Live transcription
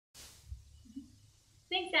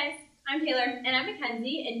Thanks, guys. I'm Taylor. And I'm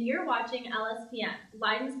MacKenzie, and you're watching LSPN,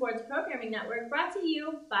 Leyden Sports Programming Network, brought to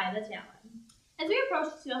you by the Talon. As we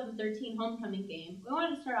approach the 2013 homecoming game, we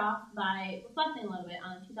wanted to start off by reflecting a little bit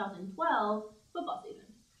on the 2012 football season.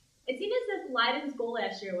 It seemed as if Leyden's goal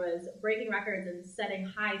last year was breaking records and setting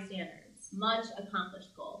high standards. Much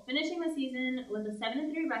accomplished goal, finishing the season with a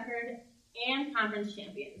 7-3 record and conference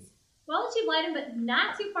champions. Well achieved Leyden, but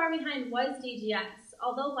not too far behind was DGS.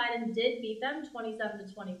 Although Leyden did beat them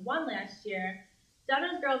 27-21 last year,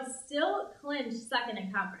 Downers Grove still clinched second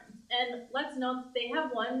in conference. And let's note they have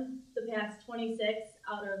won the past 26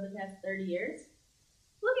 out of the past 30 years.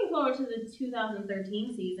 Looking forward to the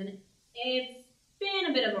 2013 season, it's been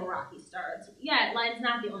a bit of a rocky start. Yet, Leyden's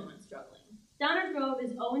not the only one struggling. Downers Grove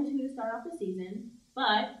is 0-2 to start off the season,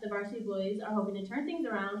 but the varsity boys are hoping to turn things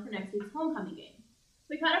around for next week's homecoming game.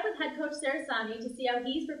 We caught up with head coach Cerasani to see how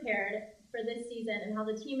he's prepared for this season and how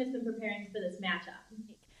the team has been preparing for this matchup.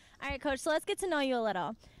 All right, Coach, so let's get to know you a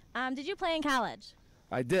little. Did you play in college?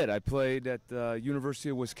 I did. I played at the University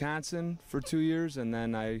of Wisconsin for 2 years, and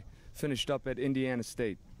then I finished up at Indiana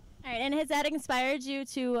State. All right, and has that inspired you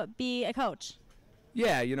to be a coach?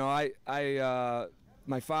 Yeah, you know,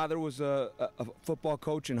 my father was a football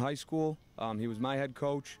coach in high school. He was my head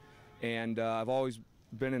coach, and I've always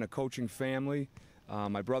been in a coaching family.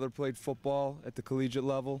 My brother played football at the collegiate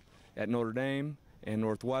level at Notre Dame and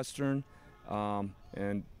Northwestern,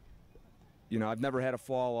 and you know, I've never had a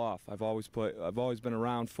fall off. I've always been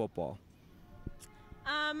around football.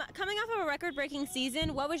 Coming off of a record-breaking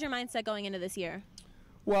season, what was your mindset going into this year?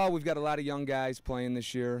 Well, we've got a lot of young guys playing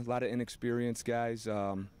this year, a lot of inexperienced guys.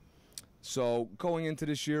 So going into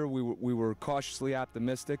this year, we were cautiously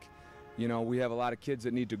optimistic. You know, we have a lot of kids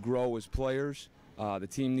that need to grow as players. The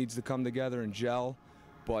team needs to come together and gel,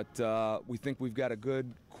 but we think we've got a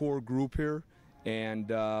good core group here, and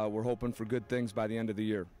we're hoping for good things by the end of the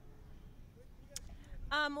year.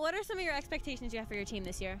 What are some of your expectations you have for your team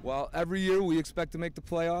this year? Well, every year we expect to make the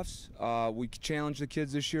playoffs. We challenge the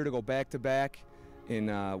kids this year to go back-to-back in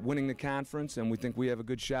winning the conference, and we think we have a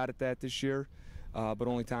good shot at that this year, but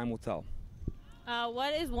only time will tell.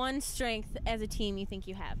 What is one strength as a team you think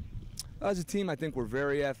you have? As a team, I think we're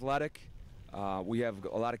very athletic. We have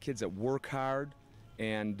a lot of kids that work hard,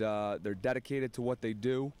 and they're dedicated to what they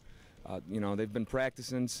do. You know, they've been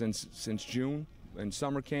practicing since June in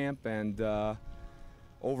summer camp, and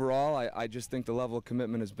overall, I just think the level of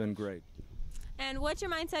commitment has been great. And what's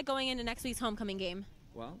your mindset going into next week's homecoming game?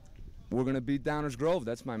 Well, we're going to beat Downers Grove.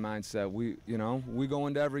 That's my mindset. We go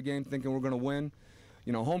into every game thinking we're going to win.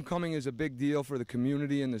 You know, homecoming is a big deal for the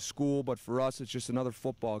community and the school, but for us, it's just another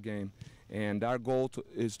football game. And our goal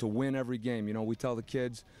is to win every game. You know, we tell the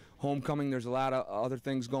kids, homecoming, there's a lot of other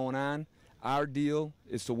things going on. Our deal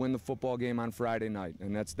is to win the football game on Friday night,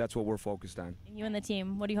 and that's what we're focused on. You and the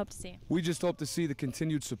team, what do you hope to see? We just hope to see the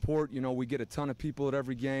continued support. You know, we get a ton of people at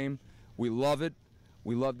every game. We love it.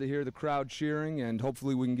 We love to hear the crowd cheering, and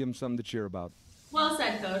hopefully we can give them something to cheer about. Well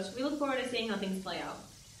said, Coach. We look forward to seeing how things play out.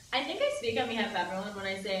 I think I speak on behalf of everyone when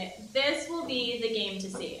I say this will be the game to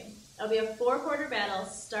see. It'll be a 4-quarter battle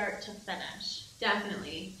start to finish.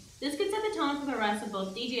 Definitely. This could set the tone for the rest of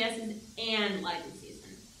both DGS's and Leyden season.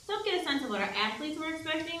 So let's get a sense of what our athletes were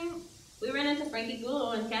expecting. We ran into Frankie,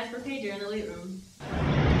 Gulo, and Pajor in the weight room.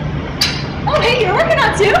 Oh, hey, you're working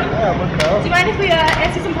out too? Yeah, I'm working out. Do you mind if we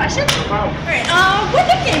ask you some questions? No problem. All right. What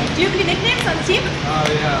nickname? Do you have any nicknames on the team?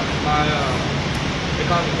 Yeah. They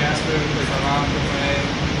call me Casper because my mom put my name.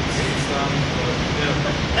 Yeah.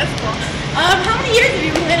 That's cool. How many years have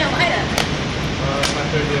you been in Leyden? It's my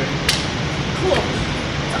 3rd year. Cool.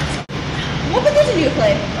 That's awesome. What position do you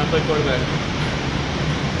play? I play quarterback.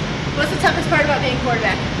 What's the toughest part about being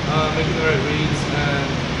quarterback? Making the right reads and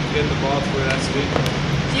getting the ball to where it has to be.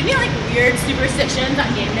 Do you have any like weird superstitions on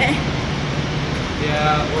game day?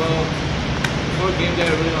 Yeah, well, before game day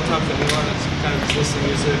I really don't talk to anyone. It's kind of just listen to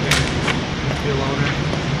music and be a loner.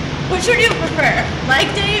 Which one do you prefer? Leg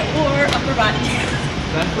day or upper body?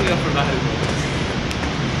 Definitely upper body.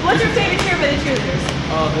 What's your favorite cheer by the cheerleaders?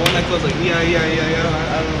 The one that goes like, yeah, I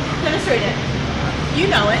don't know. Demonstrate it. You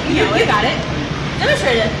know it. You got it.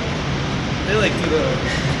 Demonstrate it. They like do the...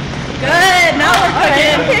 Good. Now we're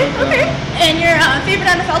cooking. Okay. And your favorite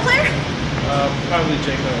NFL player? Probably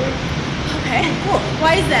Jake Miller. Okay. Cool.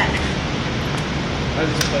 Why is that? I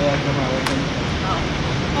just feel like I'm not like him.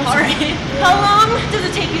 Oh. All right. Yeah. How long does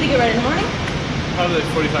it take you to get ready in the morning? Probably like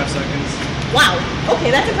 45 seconds. Wow. Okay,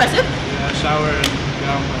 that's impressive. Yeah, shower and get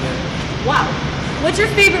on with it. Wow. What's your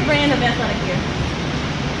favorite brand of athletic gear?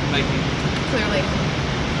 Nike. Clearly.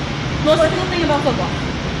 Most cool thing about football?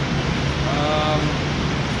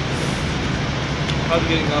 Probably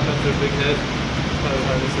getting up after a big hit. probably the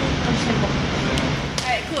hardest thing. Understandable. Yeah. All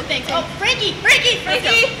right, cool, thanks. Oh, Frankie!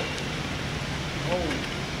 Oh.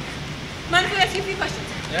 Mind if we ask you a few questions?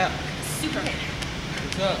 Yeah. Super.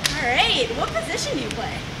 What's up? All right, what position do you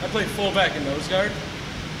play? I play fullback and nose guard.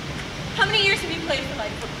 How many years have you played for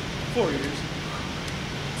like? 4 years.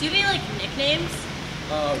 Do you have any like nicknames?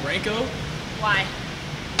 Ranko. Why?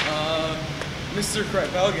 Mr.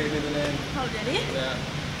 Kripel gave me the name. Oh, did he? Yeah.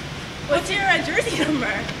 What's your jersey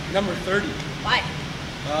number? Number 30. Why?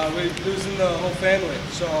 We lose in the whole family,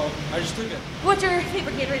 so I just took it. What's your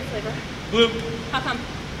favorite Gatorade flavor? Blue. How come?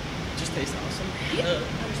 Just tastes awesome.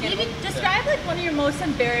 Maybe describe like one of your most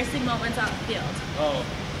embarrassing moments on the field. Oh,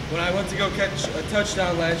 when I went to go catch a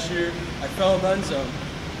touchdown last year, I fell in the end zone.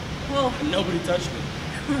 Whoa. And nobody touched me.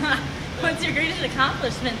 What's your greatest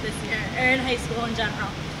accomplishment this year, or in high school in general?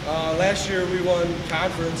 Last year we won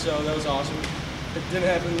conference, so that was awesome. It didn't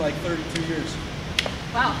happen in like 32 years.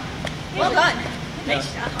 Wow. Well done.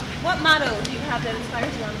 Nice Yeah. job. What motto do you have that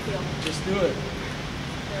inspires you on the field? Just do it.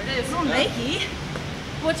 There it is. Oh, Nike.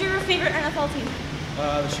 What's your favorite NFL team?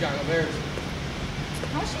 The Chicago Bears.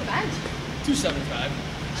 How much do you bench? 275.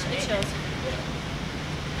 It shows.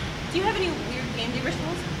 Do you have any weird game day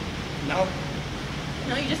rituals? No.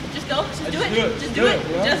 No, you just go. Just do it. Just do it.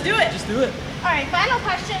 You know? Just do it. Just do it. All right, final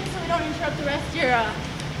question, so we don't interrupt the rest of your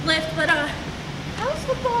lift. But how's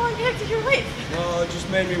football impacted your life? Well, it just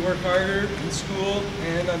made me work harder in school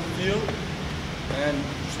and on the field, and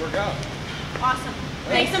just work out. Awesome.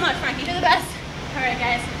 Thanks so much, Frankie. You're the best. All right,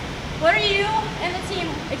 guys. What are you and the team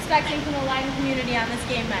expecting from the Leyden community on this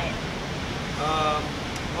game night?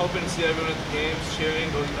 Hoping to see everyone at the games, cheering,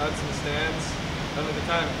 going nuts in the stands, having a good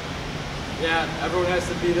time. Yeah, everyone has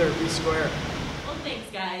to be there, be square. Well, thanks,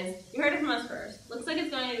 guys. You heard it from us first. Looks like it's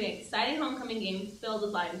going to be an exciting homecoming game filled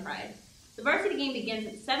with Leyden pride. The varsity game begins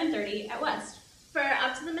at 7:30 at West. For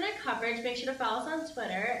up-to-the-minute coverage, make sure to follow us on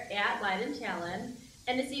Twitter at Leyden Talon.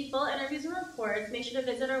 And to see full interviews and reports, make sure to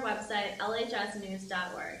visit our website,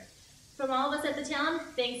 lhsnews.org. From all of us at the Talon,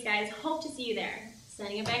 thanks, guys. Hope to see you there.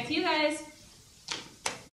 Sending it back to you guys.